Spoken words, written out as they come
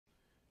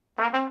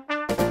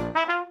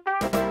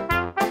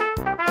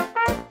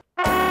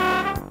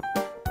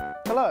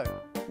Hello,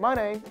 my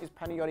name is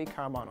Panayoti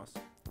Karamanos.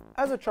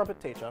 As a trumpet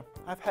teacher,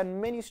 I've had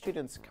many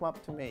students come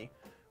up to me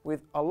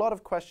with a lot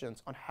of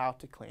questions on how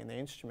to clean the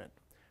instrument.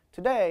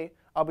 Today,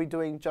 I'll be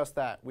doing just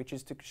that, which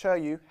is to show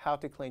you how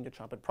to clean your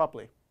trumpet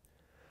properly.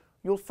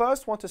 You'll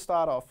first want to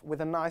start off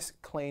with a nice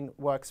clean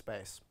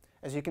workspace.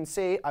 As you can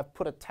see, I've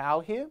put a towel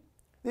here.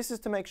 This is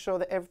to make sure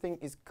that everything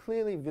is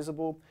clearly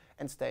visible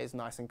and stays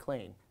nice and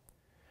clean.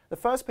 The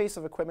first piece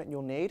of equipment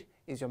you'll need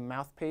is your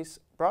mouthpiece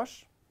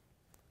brush,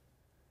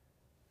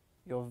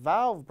 your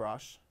valve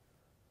brush,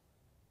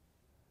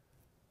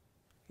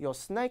 your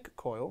snake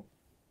coil,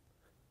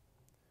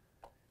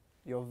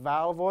 your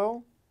valve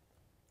oil,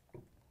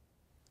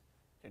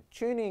 your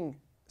tuning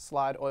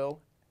slide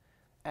oil,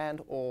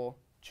 and/or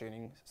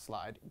tuning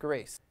slide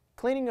grease.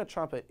 Cleaning your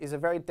trumpet is a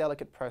very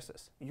delicate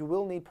process. You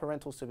will need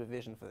parental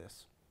supervision for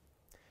this.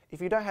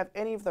 If you don't have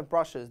any of the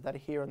brushes that are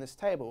here on this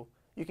table,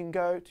 you can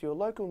go to your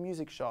local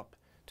music shop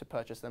to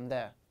purchase them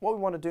there. What we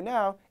want to do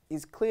now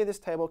is clear this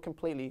table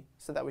completely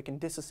so that we can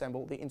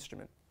disassemble the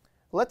instrument.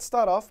 Let's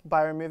start off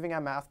by removing our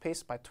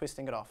mouthpiece by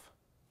twisting it off.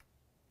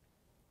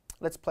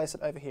 Let's place it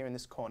over here in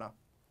this corner.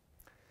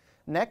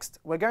 Next,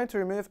 we're going to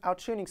remove our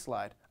tuning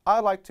slide. I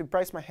like to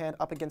brace my hand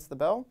up against the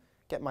bell,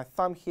 get my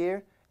thumb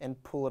here,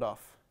 and pull it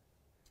off.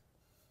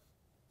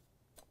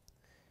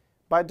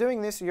 By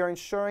doing this, you're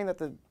ensuring that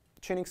the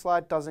tuning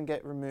slide doesn't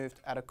get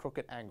removed at a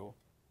crooked angle.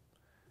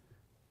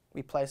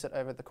 We place it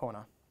over the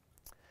corner.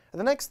 And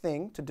the next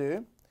thing to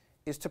do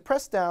is to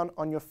press down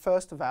on your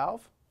first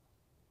valve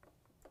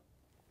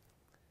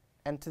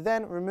and to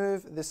then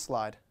remove this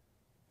slide,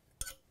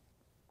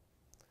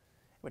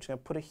 which I'm going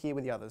to put it here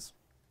with the others.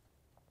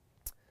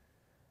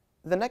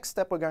 The next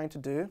step we're going to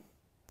do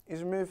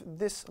is remove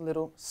this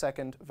little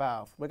second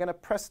valve. We're going to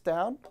press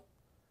down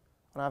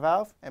on our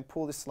valve and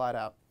pull this slide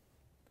out.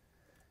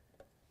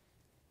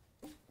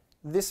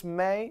 This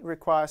may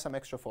require some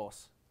extra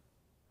force.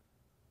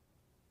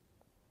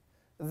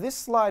 This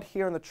slide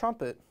here on the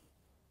trumpet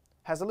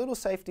has a little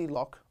safety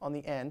lock on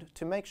the end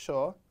to make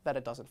sure that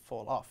it doesn't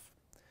fall off.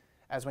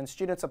 As when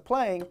students are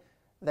playing,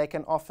 they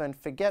can often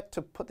forget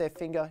to put their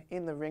finger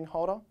in the ring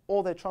holder,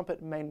 or their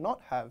trumpet may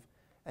not have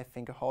a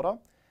finger holder,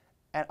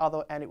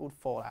 and it would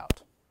fall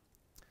out.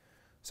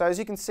 So as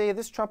you can see,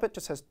 this trumpet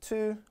just has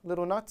two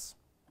little nuts.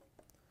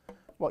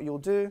 What you'll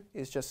do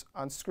is just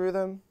unscrew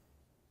them.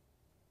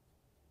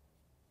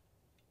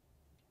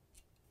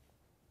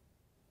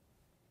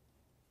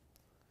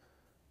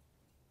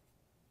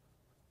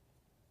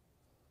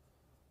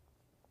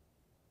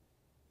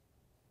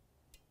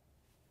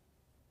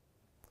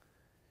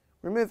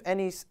 Remove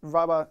any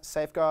rubber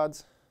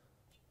safeguards.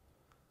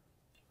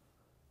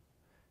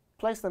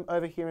 Place them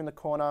over here in the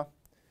corner.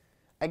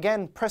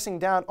 Again, pressing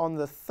down on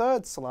the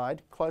third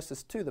slide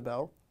closest to the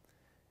bell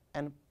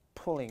and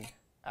pulling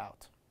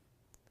out.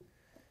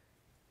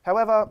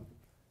 However,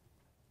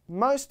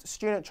 most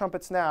student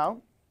trumpets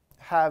now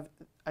have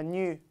a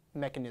new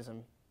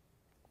mechanism.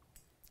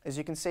 As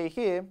you can see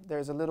here, there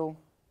is a little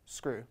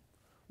screw.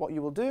 What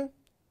you will do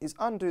is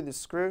undo this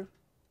screw,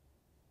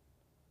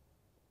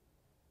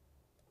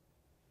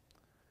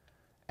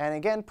 and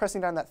again,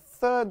 pressing down that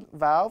third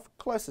valve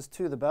closest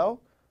to the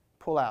bell,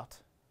 pull out.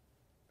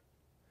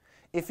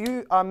 If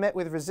you are met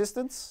with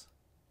resistance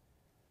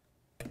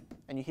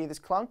and you hear this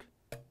clunk,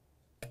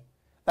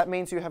 that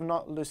means you have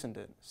not loosened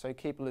it, so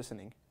keep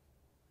loosening.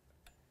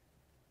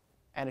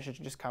 And it should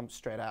just come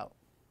straight out.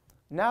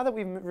 Now that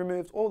we've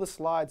removed all the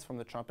slides from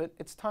the trumpet,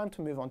 it's time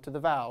to move on to the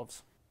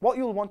valves. What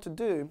you'll want to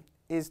do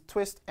is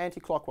twist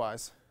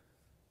anti-clockwise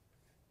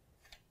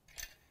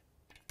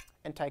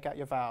and take out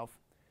your valve.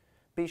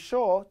 Be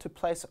sure to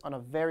place it on a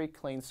very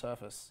clean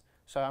surface.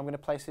 So I'm going to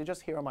place it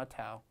just here on my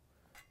towel.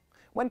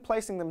 When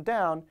placing them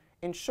down,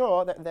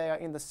 ensure that they are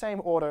in the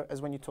same order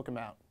as when you took them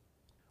out.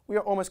 We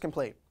are almost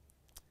complete.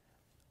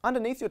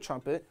 Underneath your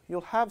trumpet,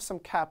 you'll have some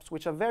caps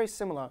which are very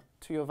similar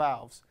to your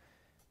valves.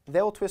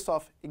 They'll twist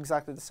off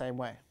exactly the same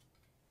way.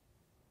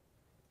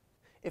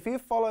 If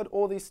you've followed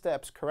all these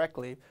steps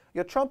correctly,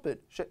 your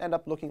trumpet should end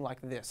up looking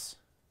like this.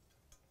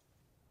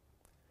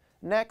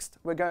 Next,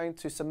 we're going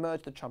to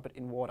submerge the trumpet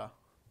in water.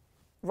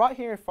 Right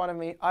here in front of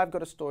me, I've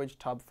got a storage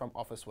tub from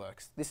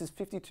Officeworks. This is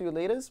 52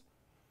 litres.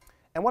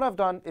 And what I've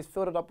done is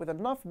filled it up with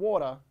enough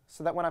water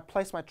so that when I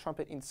place my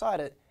trumpet inside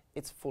it,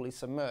 it's fully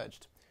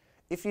submerged.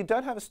 If you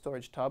don't have a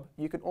storage tub,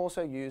 you can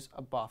also use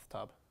a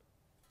bathtub.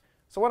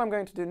 So what I'm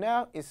going to do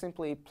now is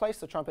simply place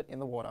the trumpet in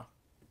the water.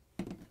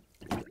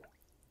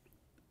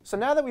 So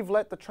now that we've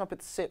let the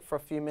trumpet sit for a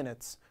few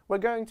minutes, we're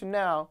going to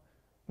now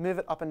move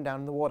it up and down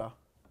in the water.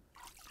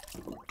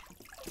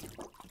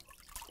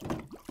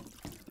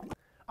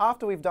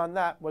 After we've done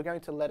that, we're going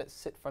to let it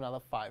sit for another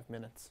 5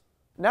 minutes.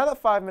 Now that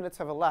 5 minutes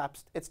have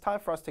elapsed, it's time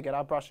for us to get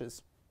our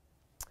brushes.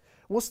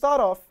 We'll start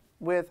off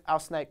with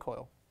our snake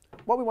coil.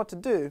 What we want to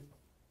do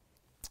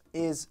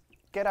is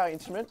get our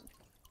instrument,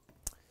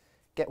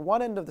 get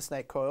one end of the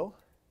snake coil,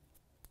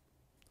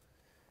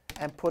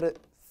 and put it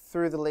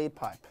through the lead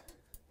pipe.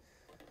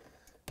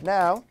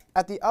 Now,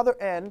 at the other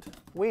end,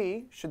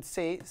 we should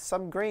see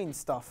some green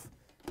stuff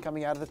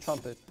coming out of the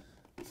trumpet.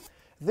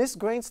 This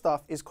green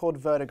stuff is called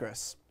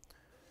verdigris.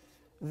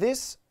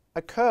 This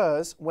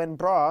occurs when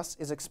brass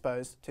is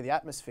exposed to the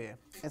atmosphere.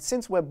 And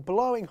since we're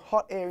blowing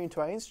hot air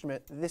into our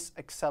instrument, this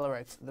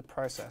accelerates the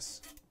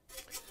process.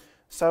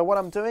 So what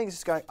I'm doing is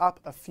just going up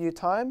a few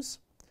times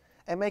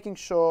and making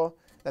sure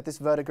that this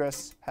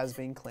verdigris has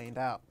been cleaned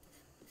out.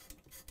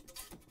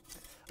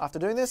 After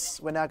doing this,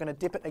 we're now going to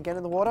dip it again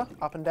in the water,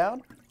 up and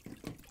down.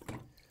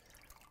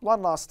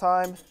 One last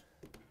time.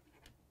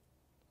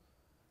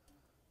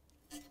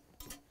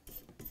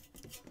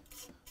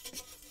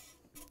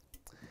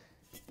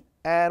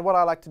 And what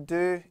I like to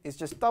do is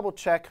just double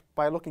check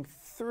by looking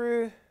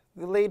through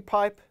the lead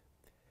pipe.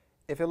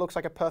 If it looks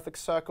like a perfect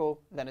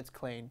circle, then it's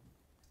clean.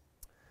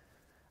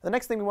 The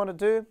next thing we want to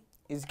do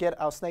is get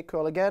our snake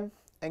coil again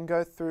and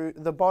go through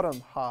the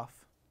bottom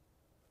half,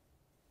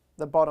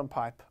 the bottom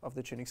pipe of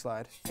the tuning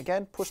slide.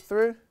 Again, push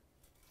through,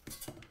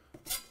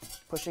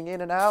 pushing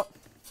in and out,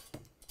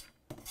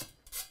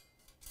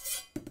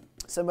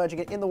 submerging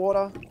it in the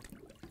water.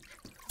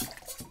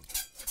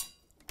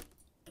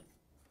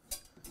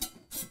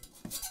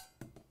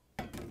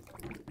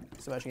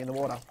 Submerging in the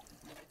water.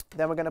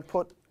 Then we're going to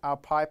put our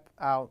pipe,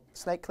 our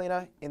snake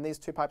cleaner, in these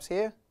two pipes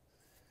here.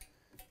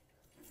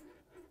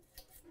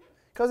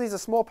 Because these are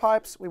small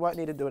pipes, we won't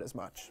need to do it as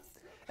much.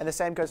 And the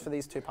same goes for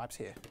these two pipes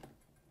here.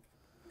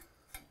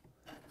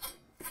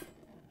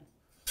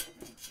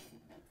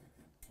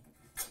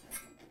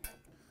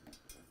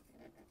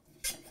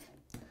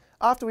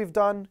 After we've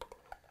done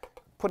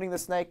putting the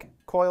snake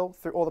coil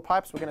through all the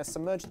pipes, we're going to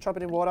submerge the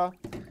trumpet in water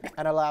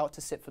and allow it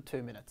to sit for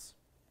 2 minutes.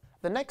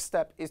 The next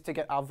step is to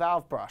get our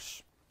valve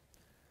brush.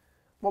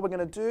 What we're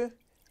going to do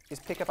is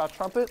pick up our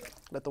trumpet,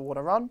 let the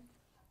water run,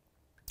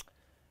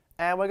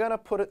 and we're going to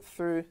put it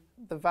through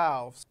the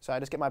valves. So I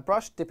just get my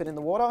brush, dip it in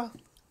the water,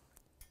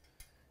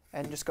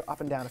 and just go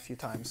up and down a few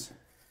times.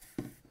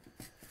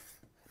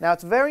 Now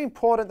it's very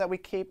important that we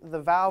keep the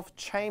valve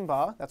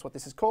chamber, that's what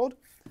this is called,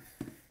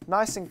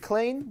 nice and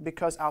clean,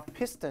 because our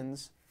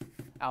pistons,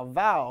 our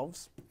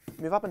valves,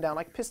 move up and down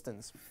like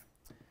pistons.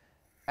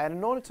 And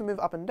in order to move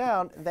up and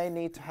down, they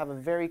need to have a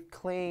very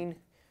clean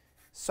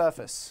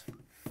surface,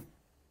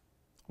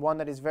 one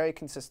that is very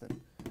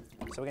consistent.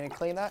 So we're going to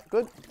clean that.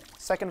 Good.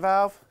 Second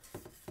valve.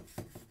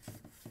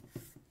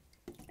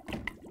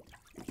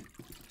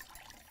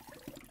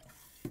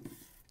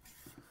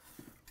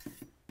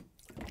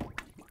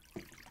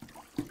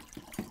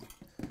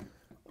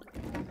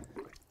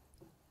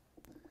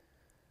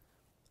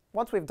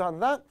 Once we've done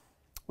that,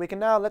 we can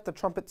now let the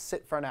trumpet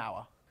sit for an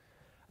hour.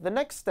 The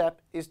next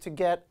step is to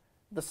get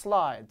the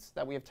slides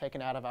that we have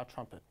taken out of our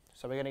trumpet.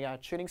 So we're getting our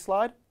tuning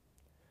slide.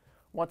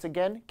 Once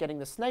again, getting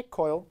the snake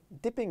coil,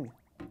 dipping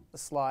the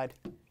slide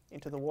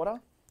into the water,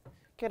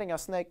 getting our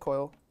snake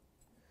coil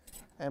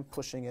and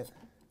pushing it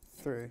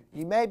through.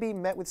 You may be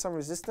met with some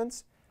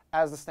resistance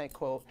as the snake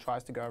coil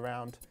tries to go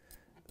around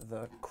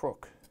the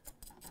crook.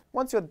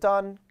 Once you're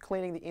done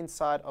cleaning the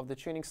inside of the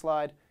tuning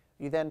slide,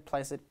 you then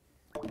place it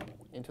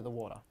into the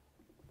water.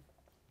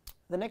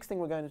 The next thing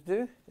we're going to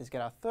do is get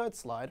our third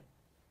slide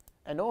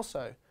and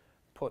also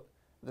put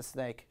the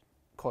snake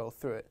coil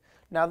through it.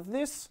 Now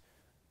this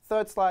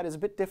third slide is a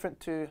bit different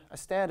to a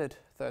standard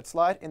third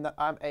slide in that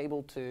I'm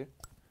able to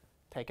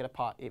take it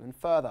apart even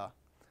further.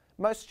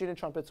 Most student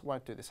trumpets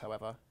won't do this,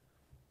 however.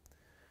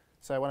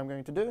 So what I'm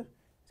going to do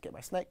is get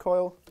my snake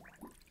coil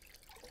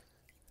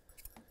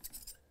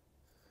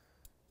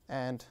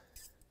and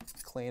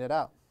clean it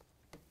out.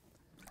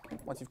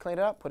 Once you've cleaned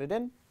it out, put it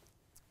in.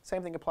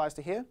 Same thing applies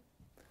to here.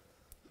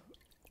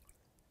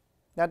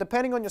 Now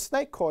depending on your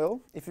snake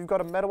coil, if you've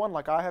got a metal one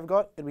like I have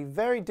got, it'll be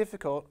very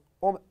difficult,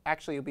 or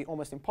actually it'll be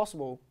almost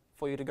impossible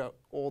for you to go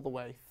all the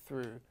way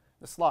through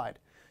the slide.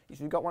 If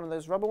you've got one of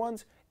those rubber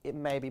ones, it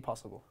may be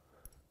possible.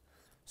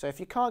 So if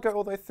you can't go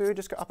all the way through,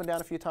 just go up and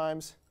down a few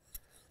times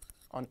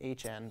on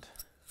each end.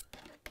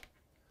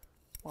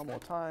 One more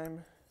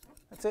time,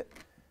 that's it.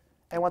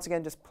 And once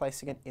again, just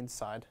placing it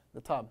inside the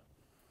tub.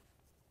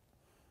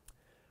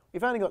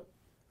 We've only got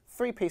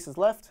 3 pieces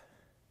left.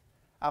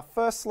 Our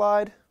first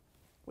slide,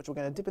 which we're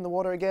going to dip in the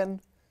water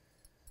again,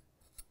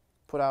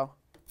 put our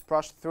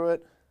brush through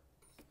it,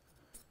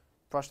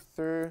 brush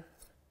through.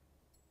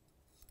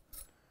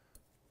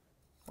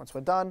 Once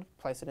we're done,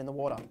 place it in the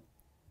water.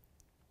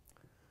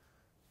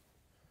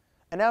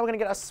 And now we're going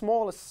to get our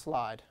smallest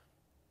slide.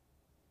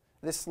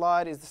 This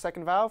slide is the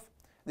second valve.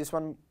 This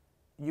one,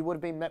 you would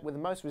have been met with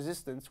the most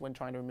resistance when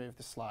trying to remove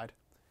the slide.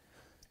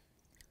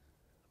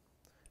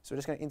 So we're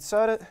just going to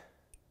insert it.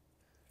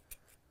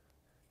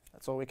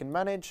 That's all we can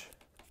manage.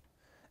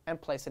 And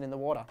place it in the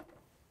water.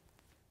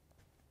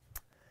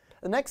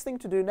 The next thing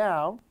to do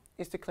now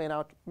is to clean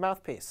our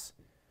mouthpiece.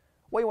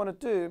 What you want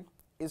to do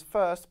is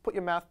first put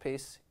your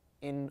mouthpiece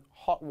in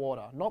hot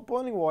water, not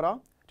boiling water,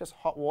 just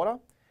hot water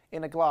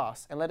in a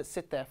glass, and let it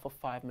sit there for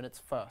 5 minutes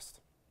first.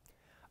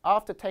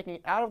 After taking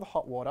it out of the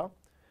hot water,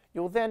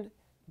 you'll then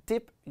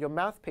dip your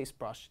mouthpiece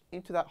brush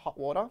into that hot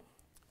water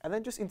and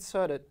then just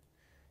insert it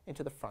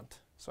into the front.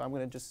 So I'm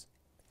going to just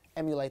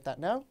emulate that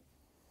now.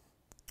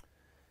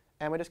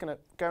 And we're just going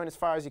to go in as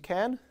far as you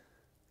can.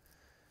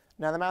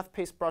 Now the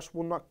mouthpiece brush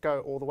will not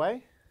go all the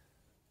way.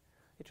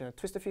 You're going to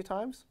twist a few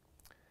times.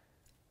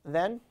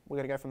 Then we're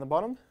going to go from the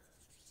bottom,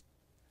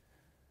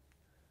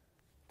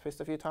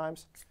 twist a few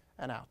times,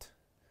 and out.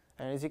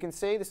 And as you can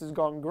see, this has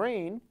gone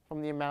green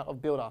from the amount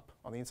of build-up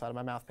on the inside of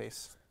my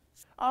mouthpiece.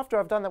 After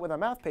I've done that with my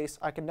mouthpiece,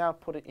 I can now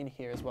put it in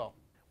here as well.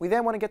 We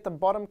then want to get the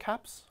bottom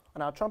caps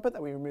on our trumpet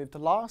that we removed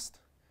last,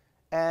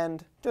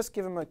 and just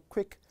give them a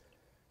quick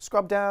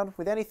scrub down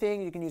with anything.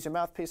 You can use your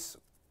mouthpiece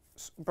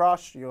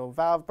brush, your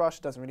valve brush,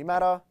 it doesn't really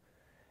matter.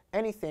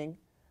 Anything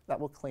that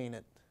will clean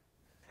it.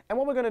 And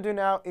what we're going to do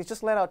now is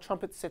just let our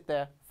trumpet sit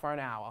there for an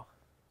hour.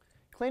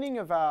 Cleaning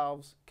your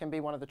valves can be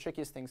one of the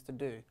trickiest things to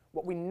do.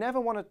 What we never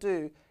want to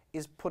do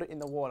is put it in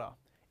the water.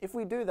 If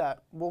we do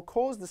that, we'll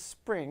cause the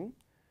spring,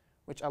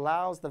 which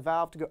allows the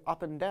valve to go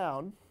up and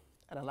down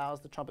and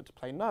allows the trumpet to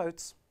play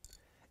notes,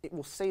 it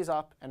will seize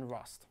up and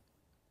rust.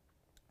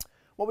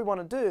 What we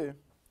want to do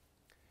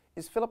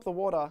is fill up the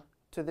water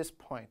to this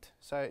point.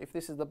 So if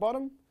this is the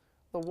bottom,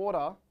 the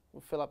water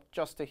will fill up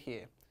just to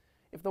here.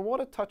 If the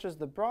water touches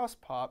the brass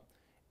part,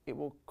 it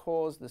will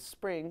cause the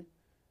spring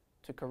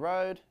to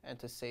corrode and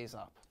to seize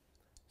up.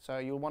 So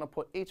you'll want to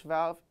put each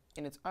valve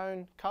in its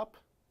own cup,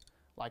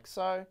 like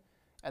so,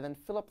 and then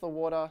fill up the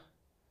water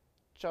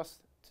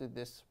just to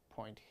this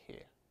point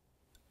here.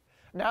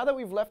 Now that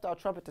we've left our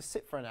trumpet to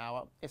sit for an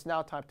hour, it's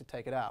now time to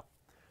take it out.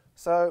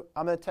 So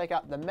I'm going to take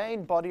out the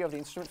main body of the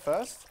instrument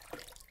first.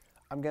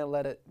 I'm going to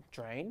let it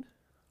drain.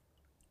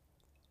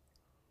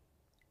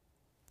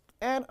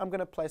 And I'm going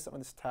to place it on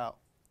this towel.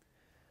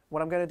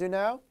 What I'm going to do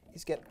now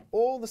is get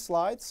all the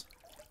slides,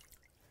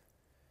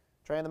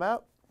 drain them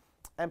out,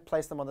 and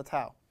place them on the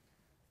towel.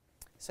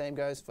 Same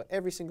goes for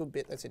every single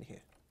bit that's in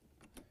here.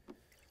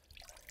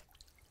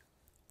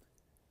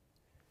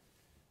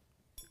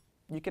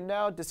 You can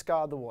now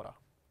discard the water.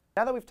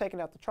 Now that we've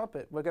taken out the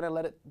trumpet, we're going to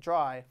let it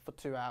dry for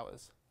 2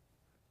 hours.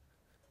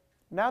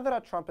 Now that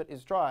our trumpet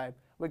is dry,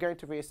 we're going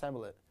to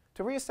reassemble it.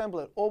 To reassemble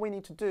it, all we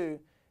need to do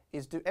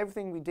is do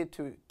everything we did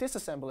to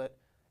disassemble it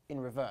in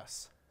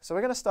reverse. So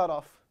we're going to start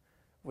off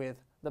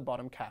with the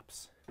bottom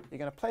caps. You're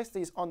going to place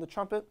these on the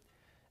trumpet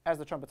as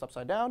the trumpet's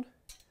upside down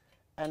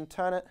and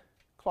turn it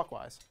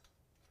clockwise.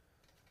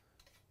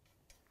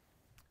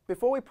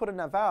 Before we put in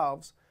our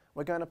valves,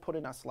 we're going to put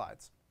in our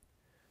slides.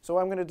 So what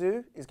I'm going to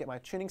do is get my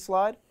tuning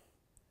slide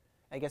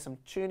and get some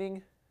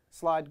tuning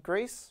slide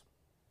grease,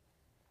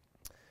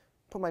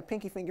 put my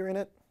pinky finger in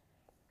it,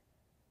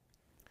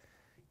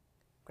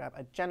 grab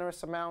a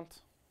generous amount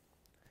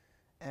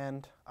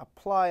and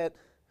apply it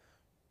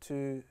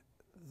to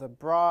the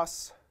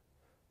brass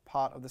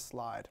part of the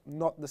slide,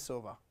 not the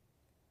silver.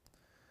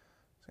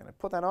 So I'm going to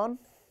put that on.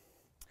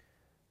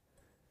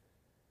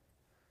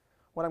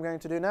 What I'm going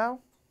to do now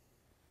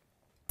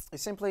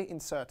is simply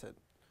insert it.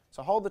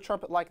 So hold the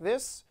trumpet like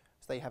this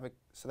so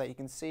that you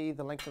can see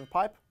the length of the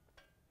pipe,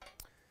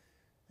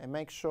 and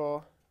make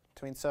sure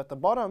to insert the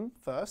bottom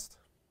first,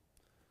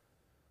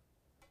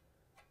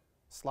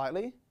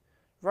 slightly,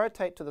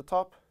 rotate to the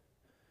top,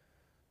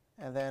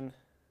 and then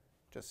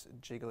just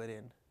jiggle it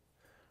in.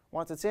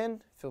 Once it's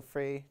in, feel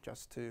free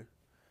just to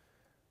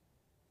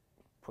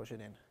push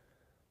it in.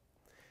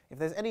 If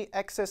there's any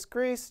excess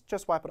grease,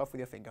 just wipe it off with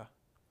your finger.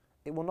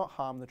 It will not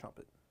harm the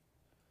trumpet.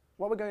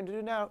 What we're going to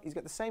do now is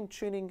get the same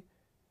tuning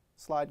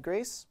slide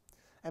grease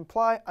and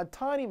apply a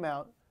tiny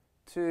amount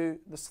to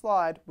the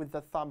slide with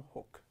the thumb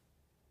hook.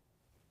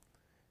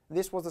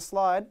 This was the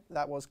slide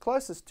that was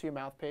closest to your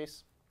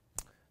mouthpiece.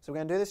 So we're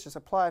going to do this, just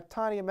apply a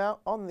tiny amount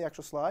on the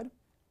actual slide,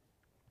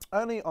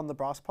 only on the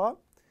brass part,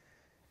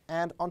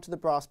 and onto the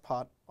brass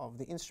part of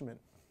the instrument.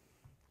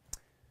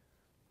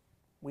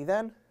 We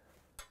then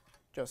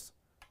just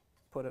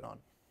put it on.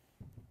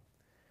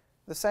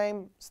 The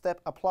same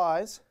step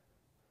applies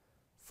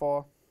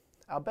for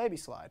our baby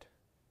slide.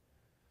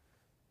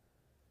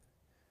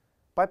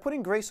 By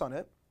putting grease on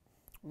it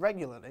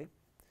regularly,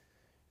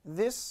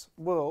 this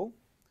will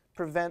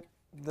prevent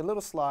the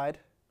little slide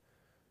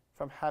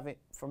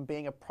from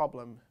being a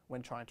problem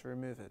when trying to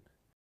remove it.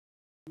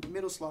 The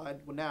middle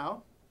slide will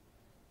now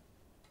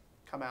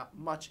come out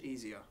much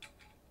easier.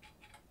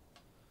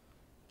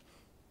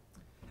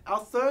 Our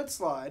third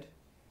slide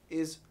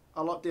is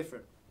a lot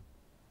different.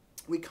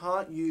 We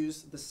can't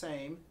use the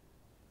same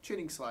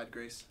tuning slide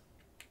grease.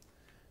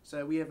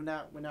 So we're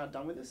now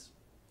done with this.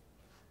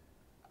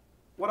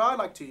 What I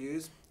like to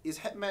use is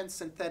Hetman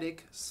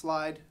Synthetic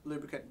Slide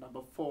Lubricant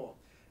number 4.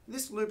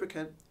 This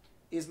lubricant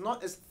is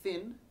not as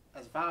thin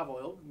as valve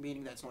oil,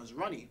 meaning that it's not as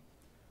runny,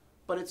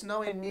 but it's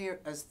nowhere near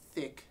as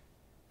thick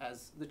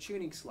as the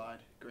tuning slide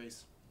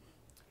grease.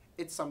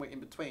 It's somewhere in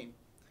between.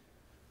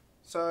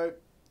 So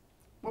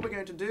what we're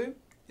going to do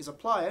is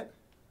apply it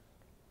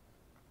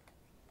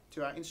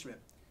to our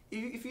instrument.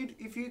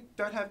 If you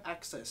don't have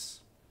access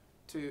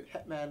to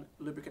Hetman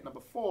Lubricant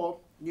number 4,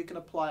 you can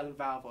apply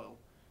valve oil.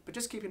 But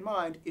just keep in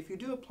mind, if you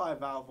do apply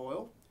valve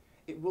oil,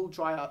 it will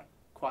dry out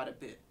quite a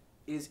bit.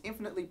 It is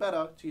infinitely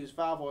better to use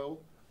valve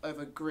oil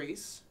over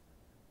grease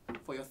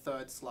for your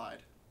third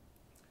slide.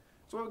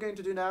 So what we're going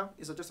to do now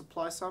is I'll just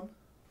apply some,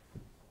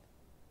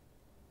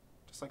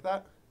 just like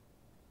that.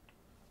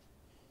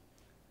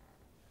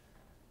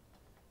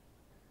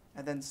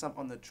 And then some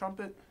on the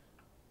trumpet.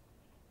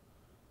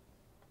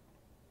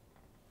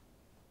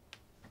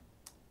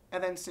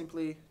 And then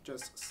simply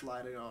just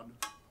slide it on.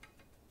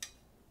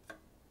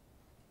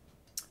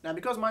 Now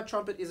because my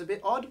trumpet is a bit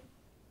odd,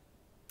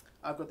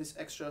 I've got this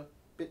extra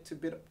bit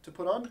to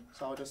put on,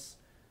 so I'll just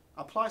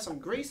apply some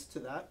grease to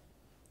that.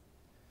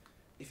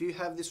 If you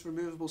have this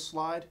removable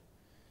slide,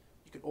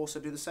 you can also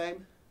do the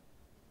same.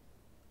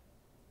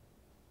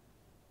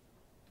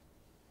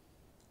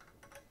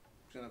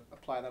 I'm going to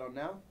apply that on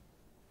now.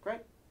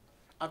 Great.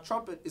 Our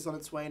trumpet is on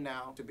its way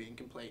now to being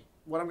complete.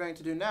 What I'm going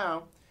to do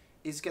now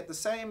is get the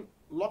same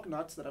lock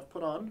nuts that I've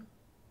put on,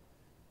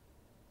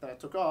 that I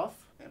took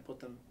off, and put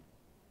them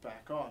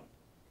back on.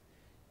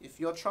 If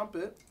your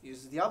trumpet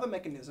uses the other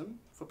mechanism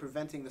for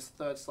preventing this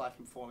third slide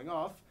from falling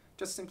off,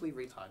 just simply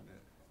retighten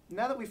it.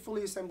 Now that we've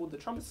fully assembled the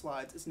trumpet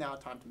slides, it's now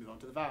time to move on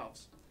to the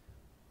valves.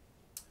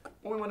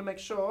 What we want to make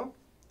sure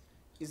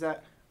is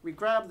that we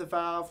grab the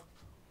valve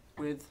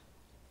with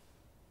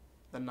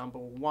the number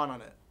 1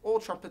 on it. All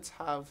trumpets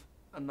have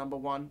a number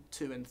 1,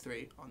 2, and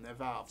 3 on their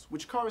valves,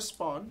 which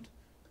correspond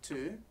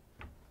to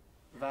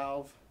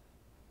valve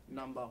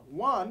number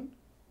 1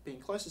 being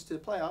closest to the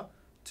player,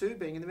 2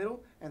 being in the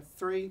middle, and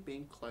 3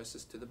 being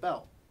closest to the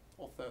bell,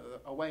 or further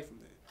away from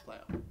the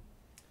player.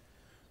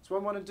 So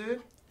what we want to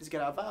do is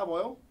get our valve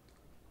oil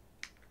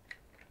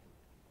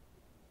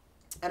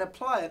and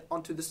apply it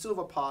onto the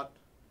silver part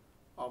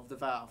of the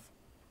valve.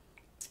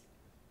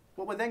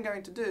 What we're then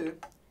going to do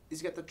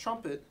is get the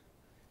trumpet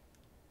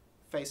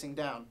facing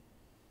down,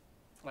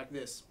 like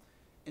this,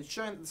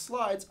 ensuring that the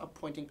slides are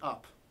pointing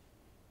up.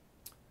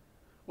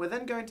 We're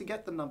then going to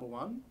get the number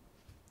 1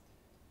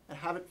 and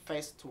have it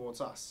face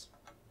towards us.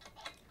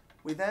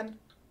 We then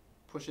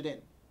push it in.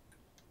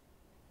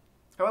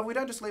 However, we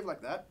don't just leave it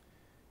like that.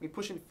 We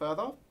push in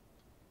further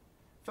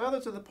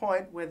to the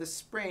point where the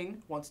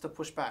spring wants to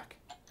push back.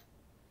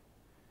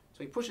 So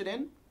we push it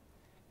in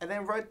and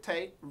then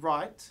rotate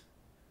right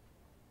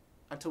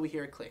until we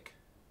hear a click.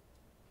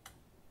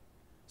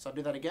 So I'll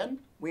do that again.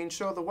 We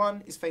ensure the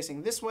 1 is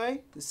facing this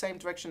way, the same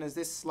direction as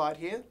this slide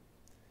here.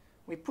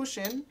 We push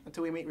in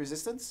until we meet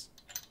resistance,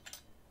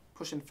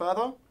 push in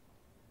further,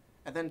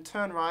 and then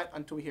turn right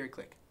until we hear a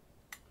click.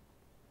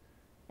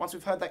 Once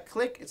we've heard that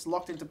click, it's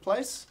locked into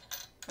place,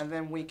 and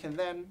then we can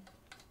then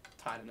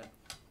tighten it.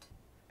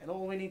 And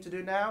all we need to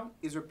do now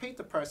is repeat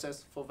the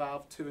process for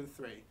valve 2 and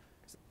 3.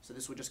 So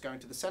this will just go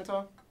into the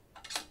center,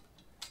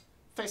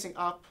 facing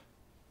up,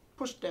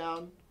 push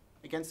down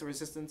against the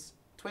resistance,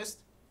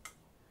 twist,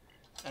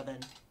 and then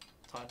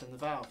tighten the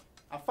valve.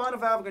 Our final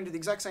valve, we're going to do the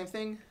exact same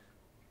thing.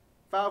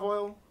 Valve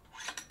oil,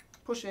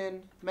 push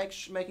in,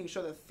 making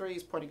sure that 3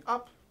 is pointing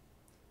up,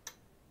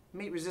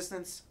 meet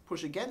resistance,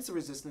 push against the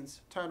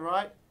resistance, turn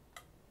right,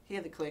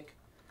 hear the click,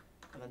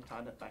 and then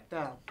tighten it back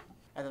down.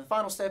 And then the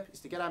final step is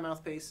to get our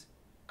mouthpiece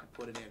and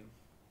put it in.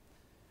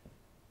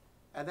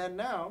 And then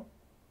now,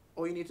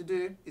 all you need to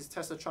do is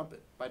test the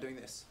trumpet by doing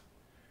this.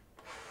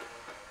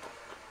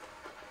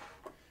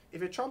 If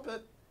your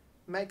trumpet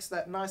makes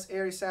that nice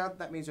airy sound,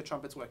 that means your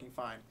trumpet's working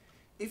fine.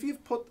 If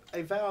you've put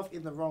a valve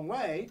in the wrong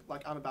way,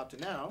 like I'm about to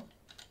now,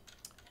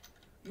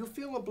 you'll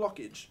feel a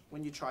blockage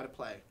when you try to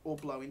play or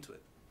blow into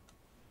it.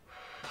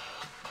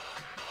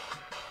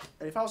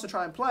 And if I was to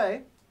try and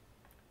play,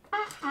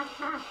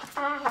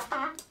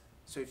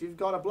 so if you've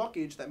got a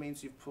blockage, that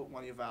means you've put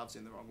one of your valves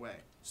in the wrong way.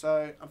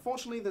 So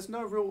unfortunately, there's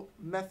no real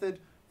method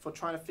for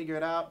trying to figure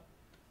it out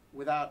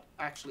without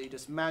actually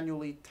just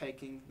manually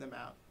taking them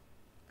out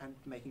and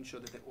making sure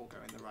that they all go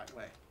in the right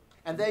way.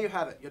 And there you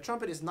have it. Your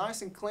trumpet is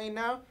nice and clean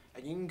now,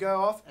 and you can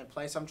go off and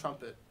play some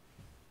trumpet.